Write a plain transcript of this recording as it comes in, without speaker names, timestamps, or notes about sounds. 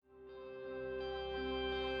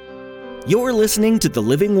You're listening to The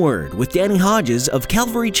Living Word with Danny Hodges of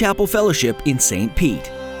Calvary Chapel Fellowship in St.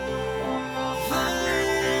 Pete.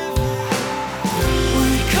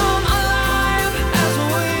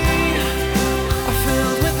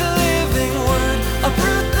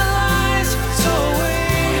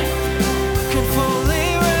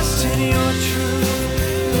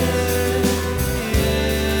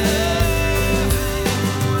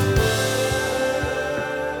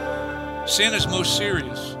 Sin is most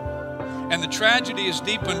serious, and the tragedy is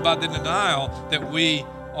deepened by the denial that we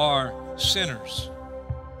are sinners.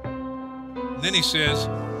 And then he says,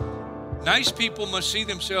 nice people must see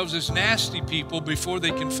themselves as nasty people before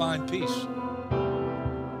they can find peace.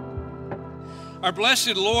 Our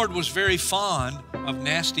blessed Lord was very fond of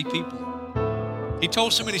nasty people. He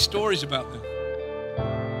told so many stories about them.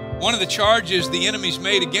 One of the charges the enemies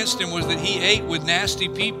made against him was that he ate with nasty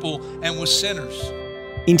people and with sinners.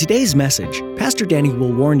 In today's message, Pastor Danny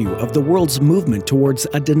will warn you of the world's movement towards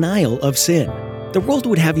a denial of sin. The world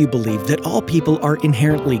would have you believe that all people are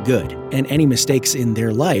inherently good, and any mistakes in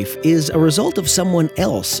their life is a result of someone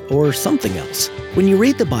else or something else. When you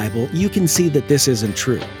read the Bible, you can see that this isn't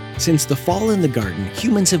true. Since the fall in the garden,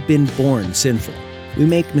 humans have been born sinful. We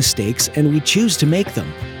make mistakes and we choose to make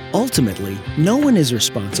them. Ultimately, no one is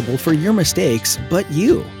responsible for your mistakes but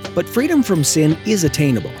you. But freedom from sin is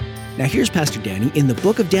attainable. Now here's Pastor Danny in the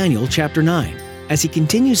book of Daniel, chapter 9, as he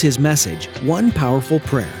continues his message, One Powerful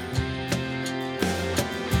Prayer.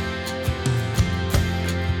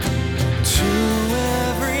 To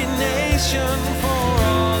every nation, for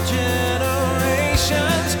all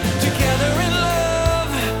generations, together in love,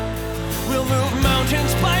 we'll move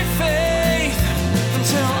mountains by faith,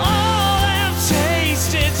 until all have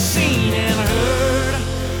tasted, seen, and heard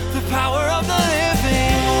the power of the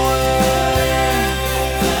living word.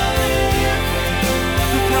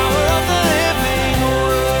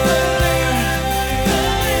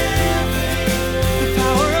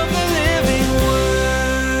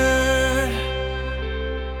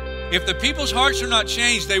 If the people's hearts are not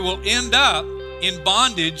changed, they will end up in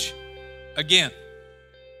bondage again.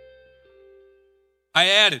 I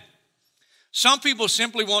added, some people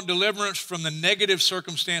simply want deliverance from the negative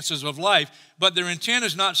circumstances of life, but their intent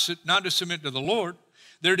is not to submit to the Lord.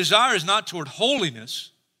 Their desire is not toward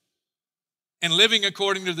holiness and living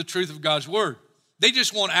according to the truth of God's word. They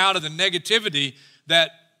just want out of the negativity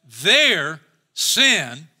that their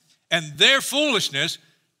sin and their foolishness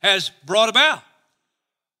has brought about.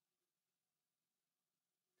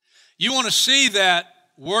 You want to see that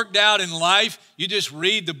worked out in life, you just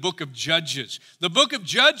read the book of Judges. The book of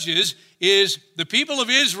Judges is the people of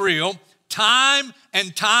Israel time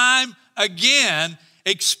and time again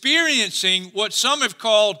experiencing what some have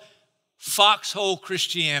called foxhole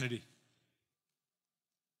Christianity.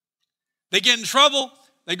 They get in trouble,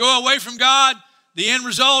 they go away from God, the end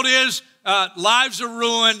result is lives are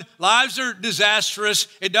ruined, lives are disastrous.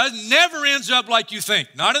 It never ends up like you think,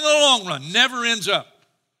 not in the long run, never ends up.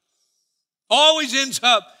 Always ends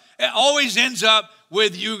up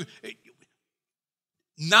with you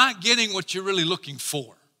not getting what you're really looking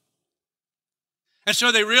for. And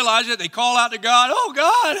so they realize it, they call out to God, oh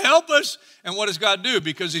God, help us. And what does God do?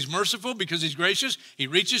 Because he's merciful, because he's gracious, he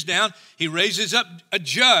reaches down, he raises up a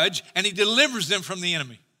judge, and he delivers them from the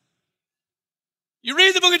enemy. You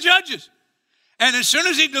read the book of Judges. And as soon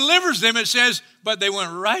as he delivers them, it says, but they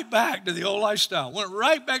went right back to the old lifestyle, went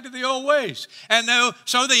right back to the old ways. And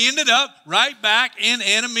so they ended up right back in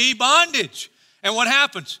enemy bondage. And what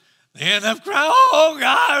happens? They end up crying, oh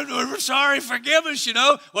God, we're sorry, forgive us,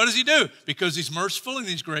 What does he do? Because he's merciful and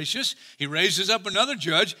he's gracious, he raises up another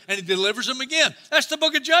judge and he delivers them again. That's the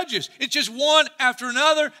book of Judges. It's just one after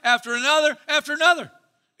another, after another, after another.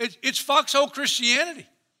 It's foxhole Christianity.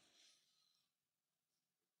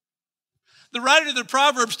 The writer of the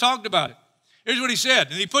Proverbs talked about it. Here's what he said,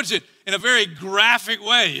 and he puts it in a very graphic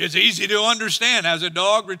way. It's easy to understand, as a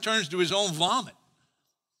dog returns to his own vomit,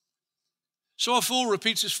 so a fool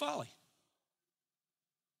repeats his folly.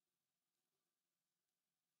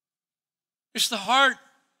 It's the heart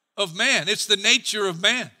of man. It's the nature of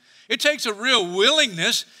man. It takes a real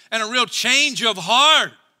willingness and a real change of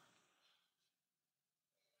heart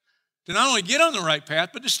to not only get on the right path,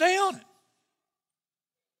 but to stay on it.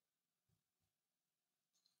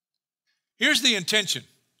 Here's the intention.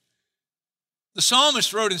 The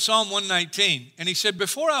psalmist wrote in Psalm 119, and he said,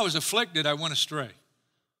 before I was afflicted, I went astray.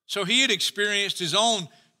 So he had experienced his own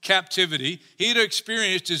captivity. He had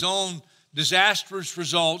experienced his own disastrous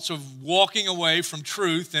results of walking away from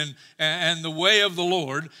truth and the way of the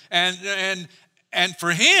Lord. And for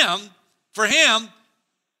him,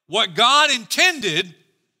 what God intended,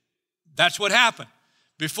 that's what happened.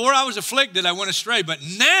 Before I was afflicted, I went astray, but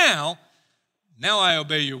now I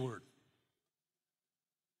obey your word.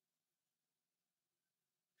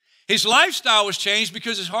 His lifestyle was changed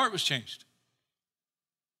because his heart was changed.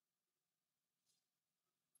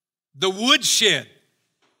 The woodshed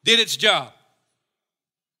did its job.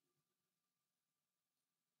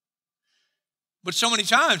 But so many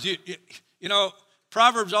times, you know,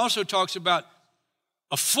 Proverbs also talks about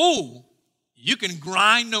a fool, you can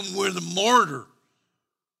grind them with a mortar,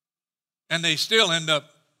 and they still end up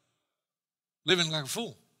living like a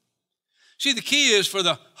fool. See, the key is for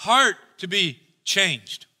the heart to be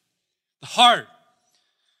changed. The heart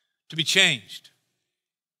to be changed.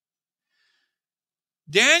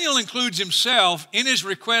 Daniel includes himself in his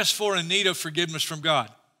request for a need of forgiveness from God.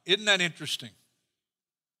 Isn't that interesting?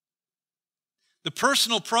 The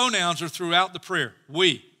personal pronouns are throughout the prayer.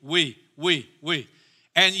 We.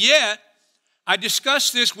 And yet, I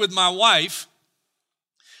discussed this with my wife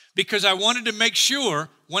because I wanted to make sure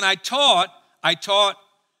when I taught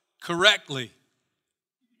correctly.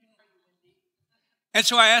 And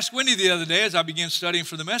so I asked Wendy the other day as I began studying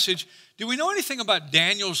for the message, do we know anything about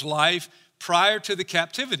Daniel's life prior to the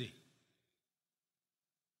captivity?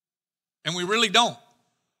 And we really don't.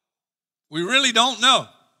 We really don't know.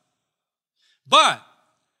 But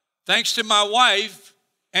thanks to my wife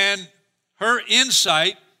and her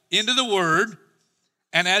insight into the Word,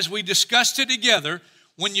 and as we discussed it together,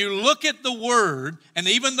 when you look at the Word and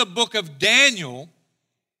even the book of Daniel,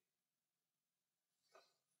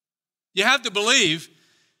 you have to believe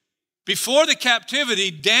before the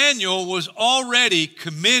captivity, Daniel was already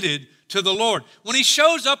committed to the Lord. When he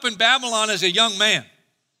shows up in Babylon as a young man,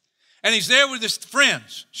 and he's there with his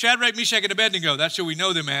friends, Shadrach, Meshach, and Abednego, that's who we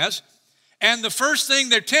know them as, and the first thing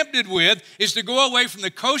they're tempted with is to go away from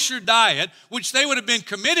the kosher diet, which they would have been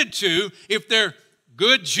committed to if they're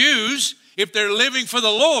good Jews, if they're living for the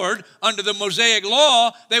Lord under the Mosaic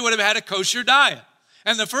law, they would have had a kosher diet.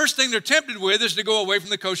 And the first thing they're tempted with is to go away from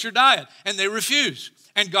the kosher diet, and they refuse.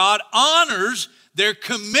 And God honors their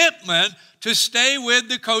commitment to stay with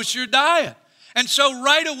the kosher diet. And so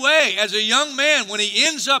right away, as a young man, when he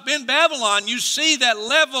ends up in Babylon, you see that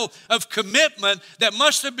level of commitment that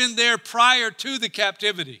must have been there prior to the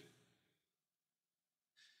captivity.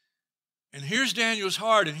 And here's Daniel's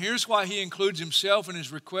heart, and here's why he includes himself in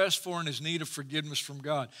his request for and his need of forgiveness from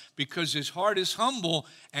God. Because his heart is humble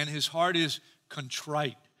and his heart is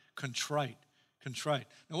contrite.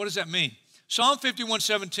 Now what does that mean? Psalm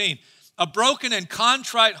 51:17, a broken and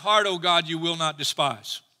contrite heart, O God, you will not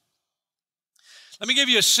despise. Let me give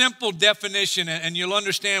you a simple definition and you'll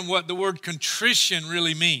understand what the word contrition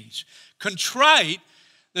really means. Contrite,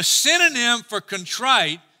 the synonym for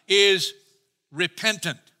contrite is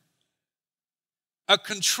repentant. A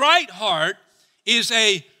contrite heart is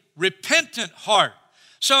a repentant heart.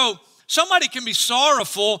 So somebody can be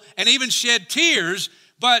sorrowful and even shed tears,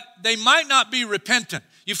 but they might not be repentant.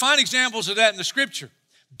 You find examples of that in the scripture.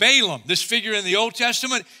 Balaam, this figure in the Old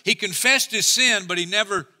Testament, he confessed his sin, but he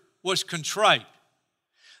never was contrite.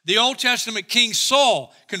 The Old Testament King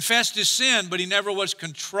Saul confessed his sin, but he never was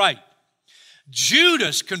contrite.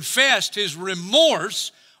 Judas confessed his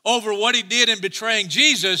remorse over what he did in betraying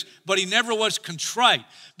Jesus, but he never was contrite,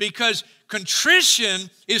 because contrition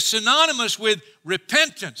is synonymous with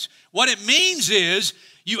repentance. What it means is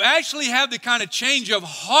you actually have the kind of change of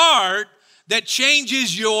heart that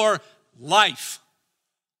changes your life.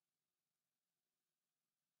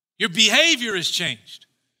 Your behavior is changed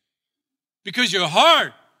because your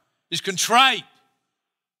heart is contrite.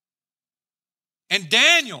 And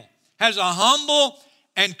Daniel has a humble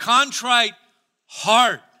and contrite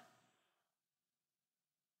heart.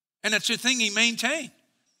 And it's a thing he maintained.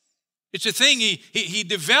 It's a thing he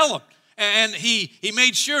developed. And he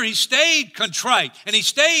made sure he stayed contrite and he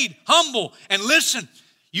stayed humble. And listen,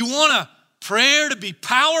 you want a prayer to be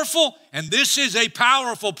powerful? And this is a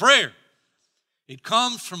powerful prayer. It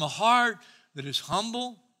comes from a heart that is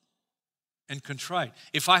humble and contrite.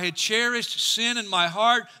 If I had cherished sin in my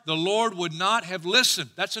heart, the Lord would not have listened.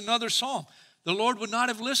 That's another psalm. The Lord would not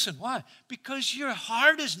have listened. Why? Because your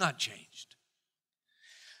heart is not changed.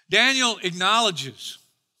 Daniel acknowledges.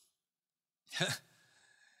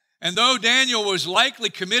 And though Daniel was likely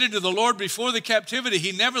committed to the Lord before the captivity,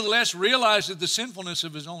 he nevertheless realized the sinfulness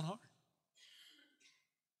of his own heart.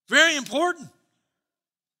 Very important.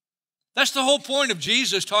 That's the whole point of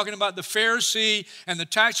Jesus talking about the Pharisee and the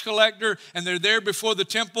tax collector, and they're there before the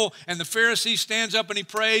temple, and the Pharisee stands up and he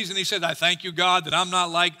prays, and he says, I thank you, God, that I'm not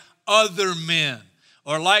like other men,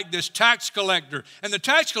 or like this tax collector. And the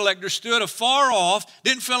tax collector stood afar off,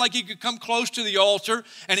 didn't feel like he could come close to the altar,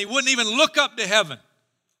 and he wouldn't even look up to heaven.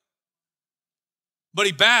 But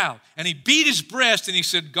he bowed and he beat his breast and he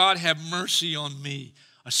said, God, have mercy on me,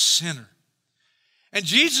 a sinner. And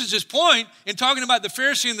Jesus' point in talking about the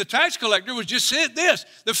Pharisee and the tax collector was just this.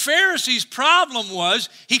 The Pharisee's problem was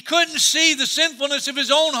he couldn't see the sinfulness of his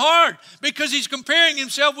own heart because he's comparing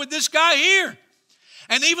himself with this guy here.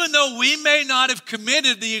 And even though we may not have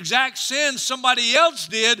committed the exact sin somebody else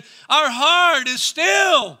did, our heart is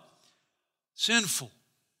still sinful.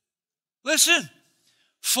 Listen,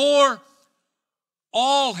 for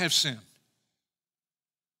all have sinned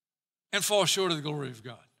and fall short of the glory of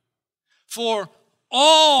God. For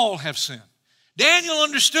all have sinned. Daniel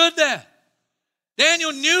understood that.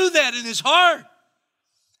 Daniel knew that in his heart.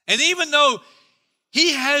 And even though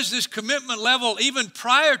he has this commitment level even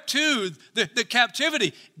prior to the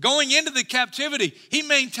captivity, going into the captivity, he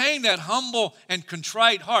maintained that humble and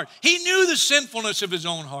contrite heart. He knew the sinfulness of his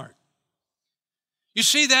own heart. You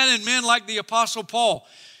see that in men like the Apostle Paul.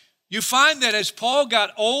 You find that as Paul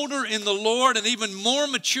got older in the Lord and even more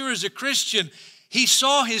mature as a Christian, he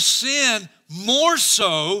saw his sin more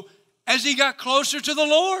so as he got closer to the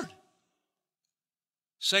Lord.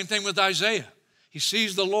 Same thing with Isaiah. He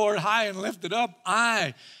sees the Lord high and lifted up.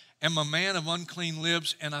 I am a man of unclean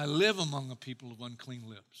lips, and I live among a people of unclean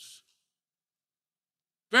lips.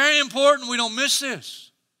 Very important we don't miss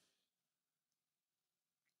this.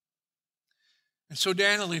 And so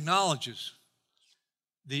Daniel acknowledges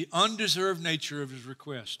the undeserved nature of his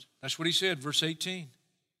request. That's what he said, verse 18.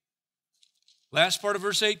 Last part of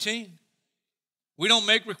verse 18. We don't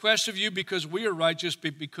make requests of you because we are righteous,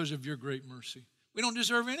 but because of your great mercy. We don't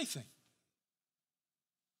deserve anything.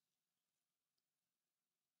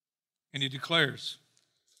 And he declares,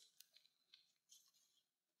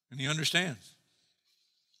 and he understands,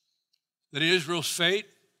 that Israel's fate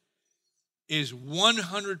is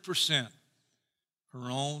 100%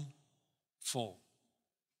 her own fault.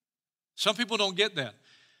 Some people don't get that.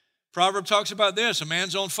 Proverb talks about this. A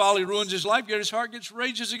man's own folly ruins his life, yet his heart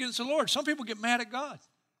rages against the Lord. Some people get mad at God.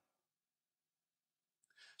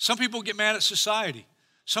 Some people get mad at society.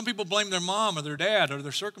 Some people blame their mom or their dad or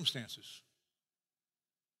their circumstances.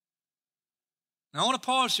 Now, I want to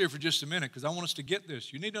pause here for just a minute because I want us to get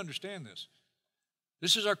this. You need to understand this.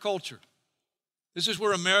 This is our culture. This is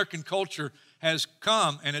where American culture has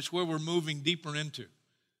come, and it's where we're moving deeper into.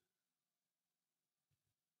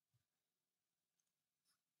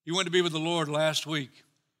 He went to be with the Lord last week,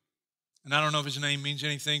 and I don't know if his name means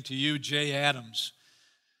anything to you, Jay Adams.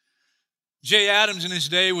 Jay Adams in his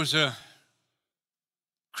day was a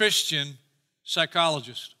Christian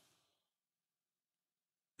psychologist.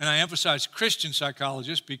 And I emphasize Christian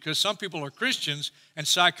psychologist because some people are Christians and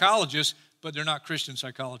psychologists, but they're not Christian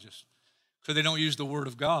psychologists. So they don't use the Word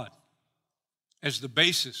of God as the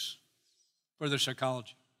basis for their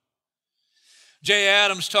psychology. Jay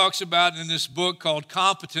Adams talks about in this book called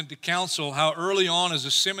Competent to Counsel how early on as a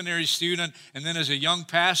seminary student and then as a young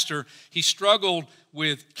pastor, he struggled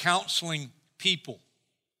with counseling people.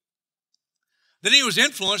 Then he was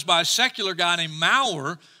influenced by a secular guy named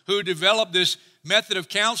Maurer who developed this method of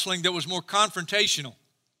counseling that was more confrontational.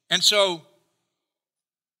 And so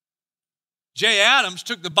Jay Adams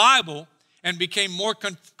took the Bible and became more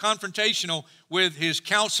confrontational with his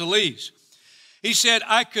counselees. He said,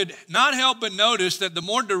 I could not help but notice that the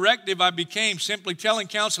more directive I became, simply telling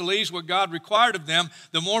counselees what God required of them,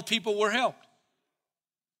 the more people were helped.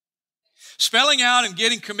 Spelling out and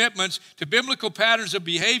getting commitments to biblical patterns of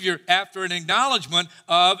behavior after an acknowledgement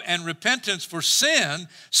of and repentance for sin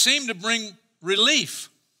seemed to bring relief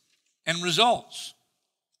and results.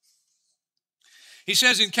 He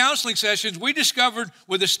says, in counseling sessions, we discovered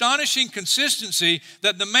with astonishing consistency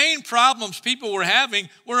that the main problems people were having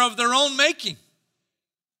were of their own making.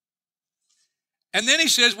 And then he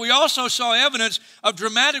says, we also saw evidence of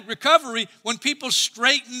dramatic recovery when people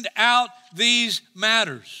straightened out these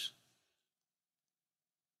matters.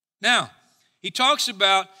 Now, he talks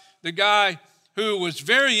about the guy who was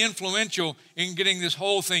very influential in getting this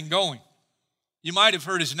whole thing going. You might have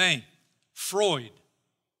heard his name, Freud.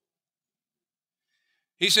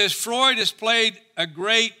 He says Freud has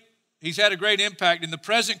he's had a great impact in the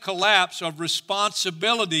present collapse of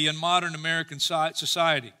responsibility in modern American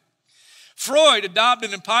society. Freud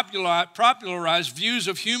adopted and popularized views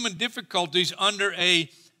of human difficulties under a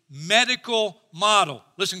medical model.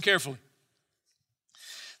 Listen carefully.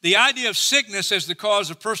 The idea of sickness as the cause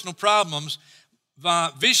of personal problems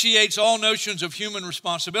vitiates all notions of human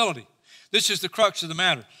responsibility. This is the crux of the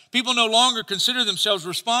matter. People no longer consider themselves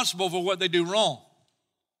responsible for what they do wrong.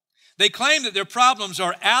 They claim that their problems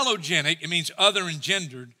are allogenic, it means other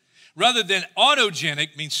engendered, rather than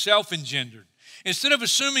autogenic, means self-engendered. Instead of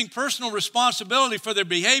assuming personal responsibility for their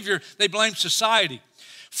behavior, they blame society.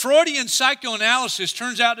 Freudian psychoanalysis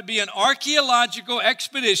turns out to be an archaeological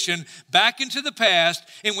expedition back into the past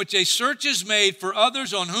in which a search is made for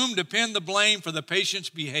others on whom to pin the blame for the patient's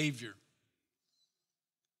behavior.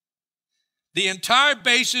 The entire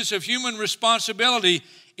basis of human responsibility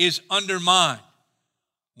is undermined.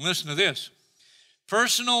 Listen to this.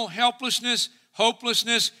 Personal helplessness,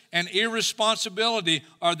 hopelessness, and irresponsibility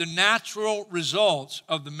are the natural results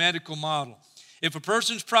of the medical model. If a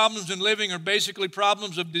person's problems in living are basically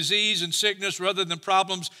problems of disease and sickness rather than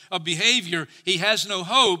problems of behavior, he has no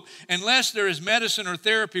hope unless there is medicine or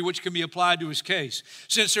therapy which can be applied to his case.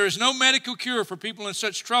 Since there is no medical cure for people in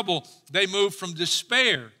such trouble, they move from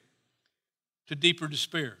despair to deeper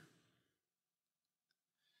despair.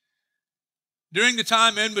 During the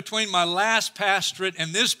time in between my last pastorate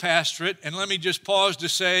and this pastorate, and let me just pause to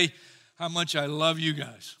say how much I love you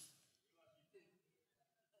guys.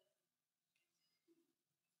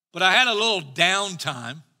 But I had a little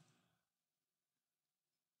downtime.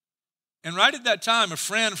 And right at that time, a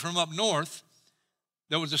friend from up north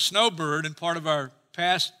that was a snowbird and part of our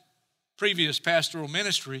previous pastoral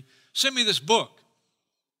ministry sent me this book,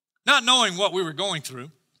 not knowing what we were going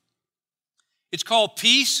through. It's called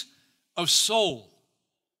Peace of Soul.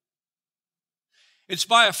 It's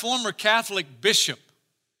by a former Catholic bishop.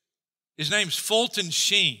 His name's Fulton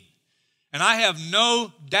Sheen. And I have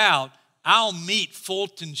no doubt I'll meet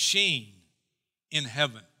Fulton Sheen in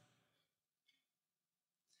heaven.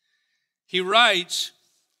 He writes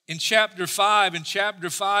in chapter 5, and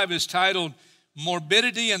chapter 5 is titled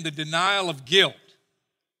Morbidity and the Denial of Guilt.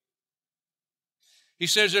 He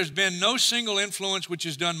says there's been no single influence which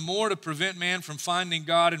has done more to prevent man from finding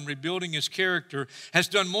God and rebuilding his character, has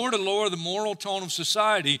done more to lower the moral tone of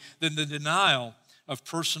society than the denial of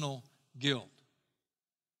personal guilt.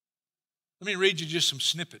 Let me read you just some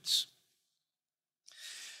snippets.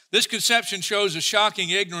 This conception shows a shocking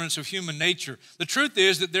ignorance of human nature. The truth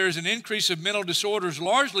is that there is an increase of mental disorders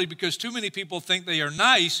largely because too many people think they are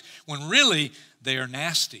nice when really they are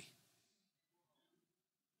nasty.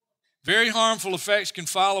 Very harmful effects can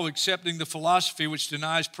follow accepting the philosophy which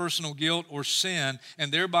denies personal guilt or sin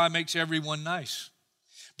and thereby makes everyone nice.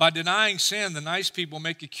 By denying sin, the nice people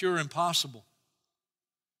make a cure impossible.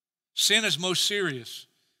 Sin is most serious,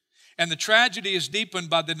 and the tragedy is deepened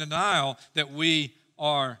by the denial that we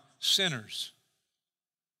are sinners.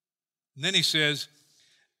 And then he says,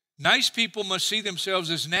 nice people must see themselves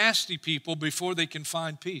as nasty people before they can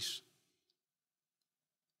find peace.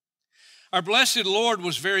 Our blessed Lord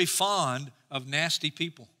was very fond of nasty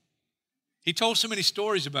people. He told so many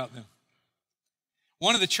stories about them.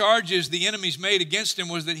 One of the charges the enemies made against him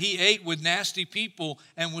was that he ate with nasty people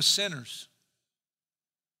and with sinners.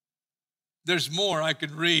 There's more I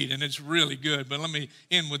could read, and it's really good, but let me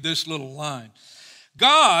end with this little line.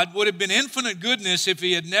 God would have been infinite goodness if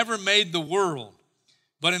he had never made the world.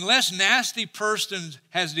 But unless nasty persons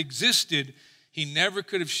has existed, he never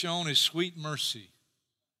could have shown his sweet mercy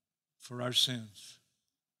for our sins.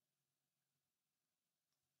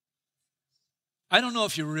 I don't know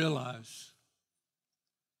if you realize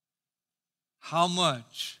how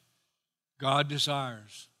much God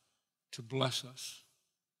desires to bless us.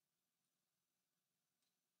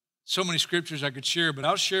 So many scriptures I could share, but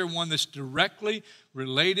I'll share one that's directly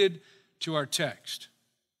related to our text.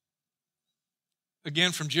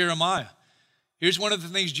 Again, from Jeremiah. Here's one of the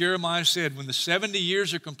things Jeremiah said, when the 70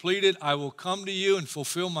 years are completed, I will come to you and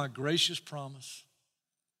fulfill my gracious promise.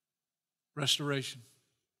 Restoration.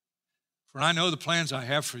 For I know the plans I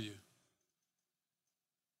have for you.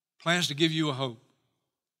 Plans to give you a hope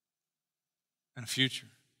and a future.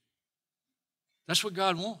 That's what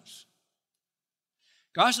God wants.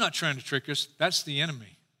 God's not trying to trick us. That's the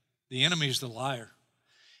enemy. The enemy is the liar.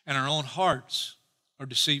 And our own hearts are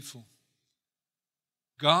deceitful.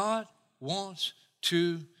 God wants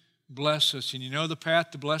to bless us. And you know the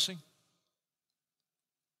path to blessing?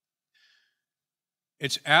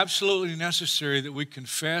 It's absolutely necessary that we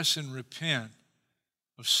confess and repent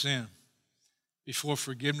of sin before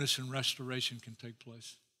forgiveness and restoration can take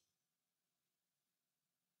place.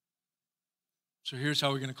 So here's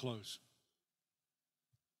how we're going to close.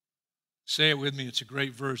 Say it with me. It's a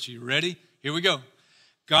great verse. Are you ready? Here we go.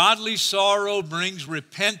 Godly sorrow brings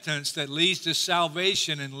repentance that leads to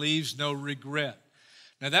salvation and leaves no regret.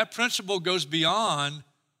 Now that principle goes beyond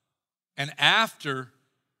and after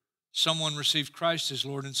someone received Christ as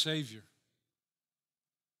Lord and Savior.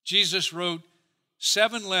 Jesus wrote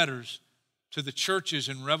 7 letters to the churches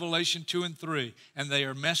in Revelation 2 and 3, and they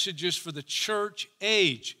are messages for the church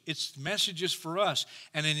age. It's messages for us.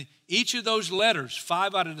 And in each of those letters,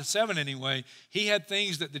 5 out of the 7 anyway, he had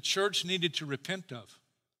things that the church needed to repent of.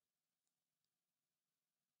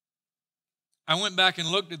 I went back and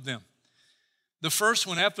looked at them. The first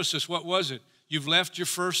one, Ephesus, what was it? You've left your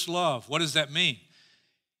first love. What does that mean?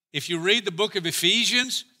 If you read the book of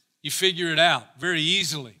Ephesians, you figure it out very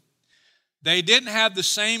easily. They didn't have the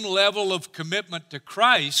same level of commitment to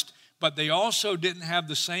Christ, but they also didn't have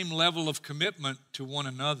the same level of commitment to one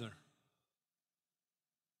another.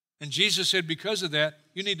 And Jesus said, because of that,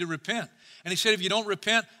 you need to repent. And he said, if you don't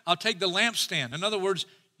repent, I'll take the lampstand. In other words,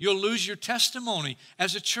 you'll lose your testimony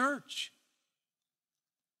as a church.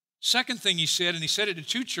 Second thing he said, and he said it to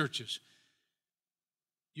 2 churches,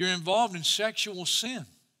 you're involved in sexual sin.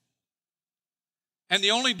 And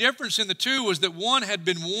the only difference in the 2 was that one had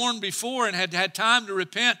been warned before and had had time to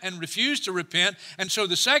repent and refused to repent. And so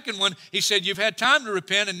the second one, he said, you've had time to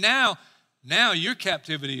repent, and now your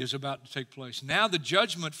captivity is about to take place. Now the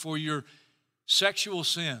judgment for your sexual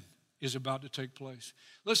sin is about to take place.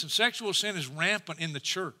 Listen, sexual sin is rampant in the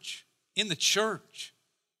church. In the church.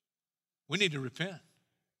 We need to repent.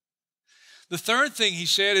 The third thing he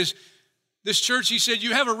said is, this church, he said,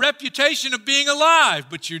 you have a reputation of being alive,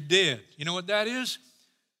 but you're dead. You know what that is?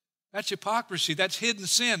 That's hypocrisy. That's hidden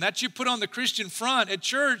sin. That's you put on the Christian front at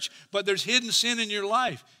church, but there's hidden sin in your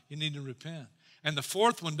life. You need to repent. And the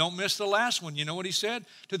fourth one, don't miss the last one. You know what he said?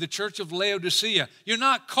 To the church of Laodicea, you're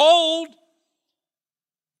not cold,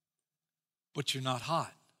 but you're not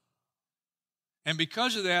hot. And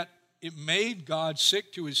because of that, it made God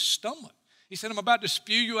sick to his stomach. He said, I'm about to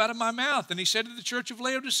spew you out of my mouth. And he said to the church of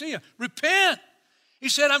Laodicea, repent. He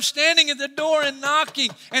said, I'm standing at the door and knocking.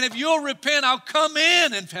 And if you'll repent, I'll come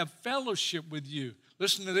in and have fellowship with you.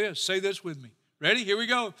 Listen to this. Say this with me. Ready? Here we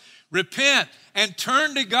go. Repent and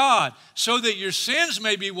turn to God so that your sins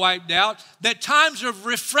may be wiped out, that times of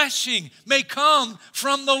refreshing may come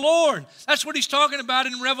from the Lord. That's what he's talking about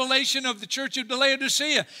in Revelation of the church of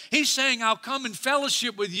Laodicea. He's saying, I'll come in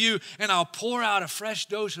fellowship with you and I'll pour out a fresh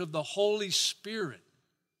dose of the Holy Spirit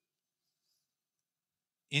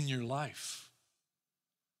in your life.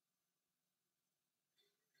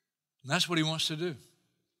 And that's what he wants to do.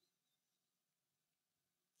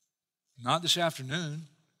 Not this afternoon,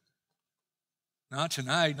 not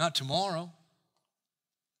tonight, not tomorrow.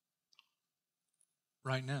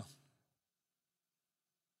 Right now.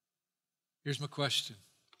 Here's my question.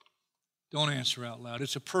 Don't answer out loud.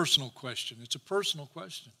 It's a personal question. It's a personal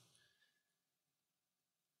question.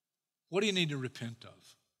 What do you need to repent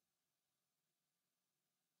of?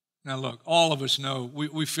 Now look, all of us know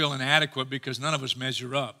we feel inadequate because none of us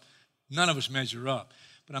measure up. None of us measure up.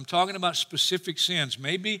 But I'm talking about specific sins.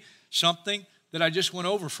 Maybe something that I just went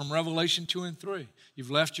over from Revelation 2 and 3.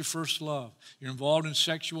 You've left your first love. You're involved in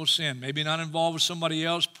sexual sin. Maybe not involved with somebody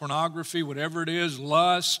else, pornography, whatever it is,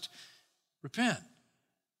 lust. Repent.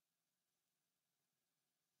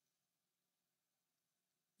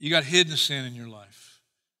 You got hidden sin in your life.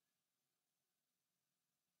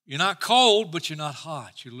 You're not cold, but you're not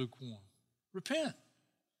hot. You're lukewarm. Repent.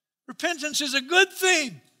 Repentance is a good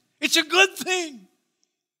thing. It's a good thing.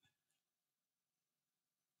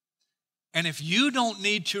 And if you don't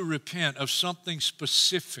need to repent of something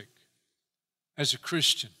specific as a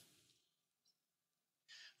Christian,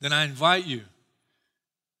 then I invite you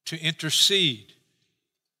to intercede.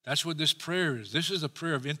 That's what this prayer is. This is a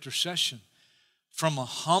prayer of intercession from a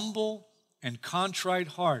humble and contrite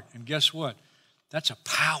heart. And guess what? That's a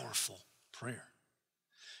powerful prayer.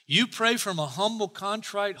 You pray from a humble,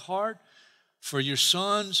 contrite heart for your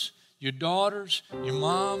sons, your daughters, your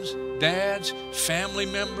moms, dads, family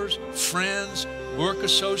members, friends, work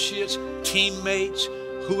associates, teammates,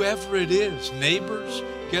 whoever it is, neighbors.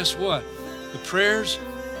 Guess what? The prayers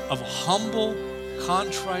of a humble,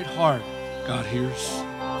 contrite heart, God hears.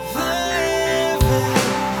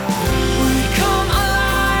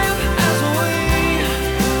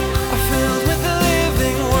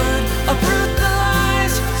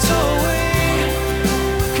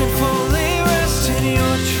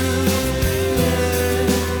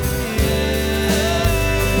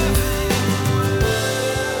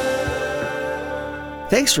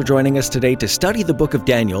 Thanks for joining us today to study the book of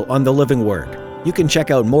Daniel on the Living Word. You can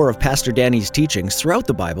check out more of Pastor Danny's teachings throughout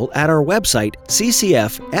the Bible at our website,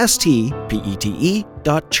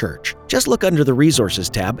 ccfstpete.church. Just look under the Resources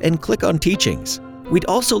tab and click on Teachings. We'd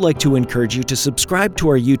also like to encourage you to subscribe to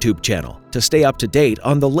our YouTube channel to stay up to date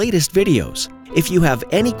on the latest videos. If you have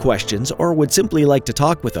any questions or would simply like to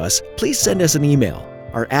talk with us, please send us an email.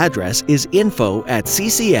 Our address is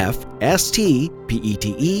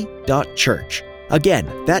info@ccfstpete.church. Again,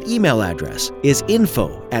 that email address is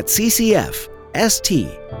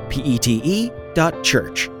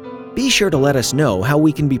info@ccfstpete.church. Be sure to let us know how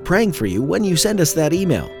we can be praying for you when you send us that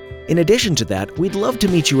email. In addition to that, we'd love to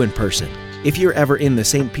meet you in person. If you're ever in the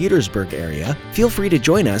St. Petersburg area, feel free to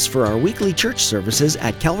join us for our weekly church services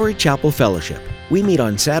at Calvary Chapel Fellowship. We meet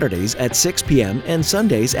on Saturdays at 6 p.m. and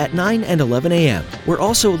Sundays at 9 and 11 a.m. We're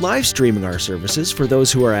also live streaming our services for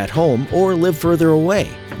those who are at home or live further away.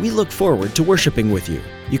 We look forward to worshiping with you.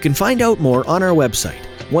 You can find out more on our website.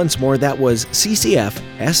 Once more, that was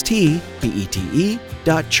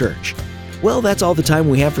ccfstpete.church. Well, that's all the time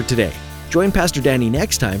we have for today. Join Pastor Danny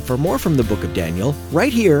next time for more from the Book of Daniel,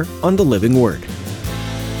 right here on The Living Word.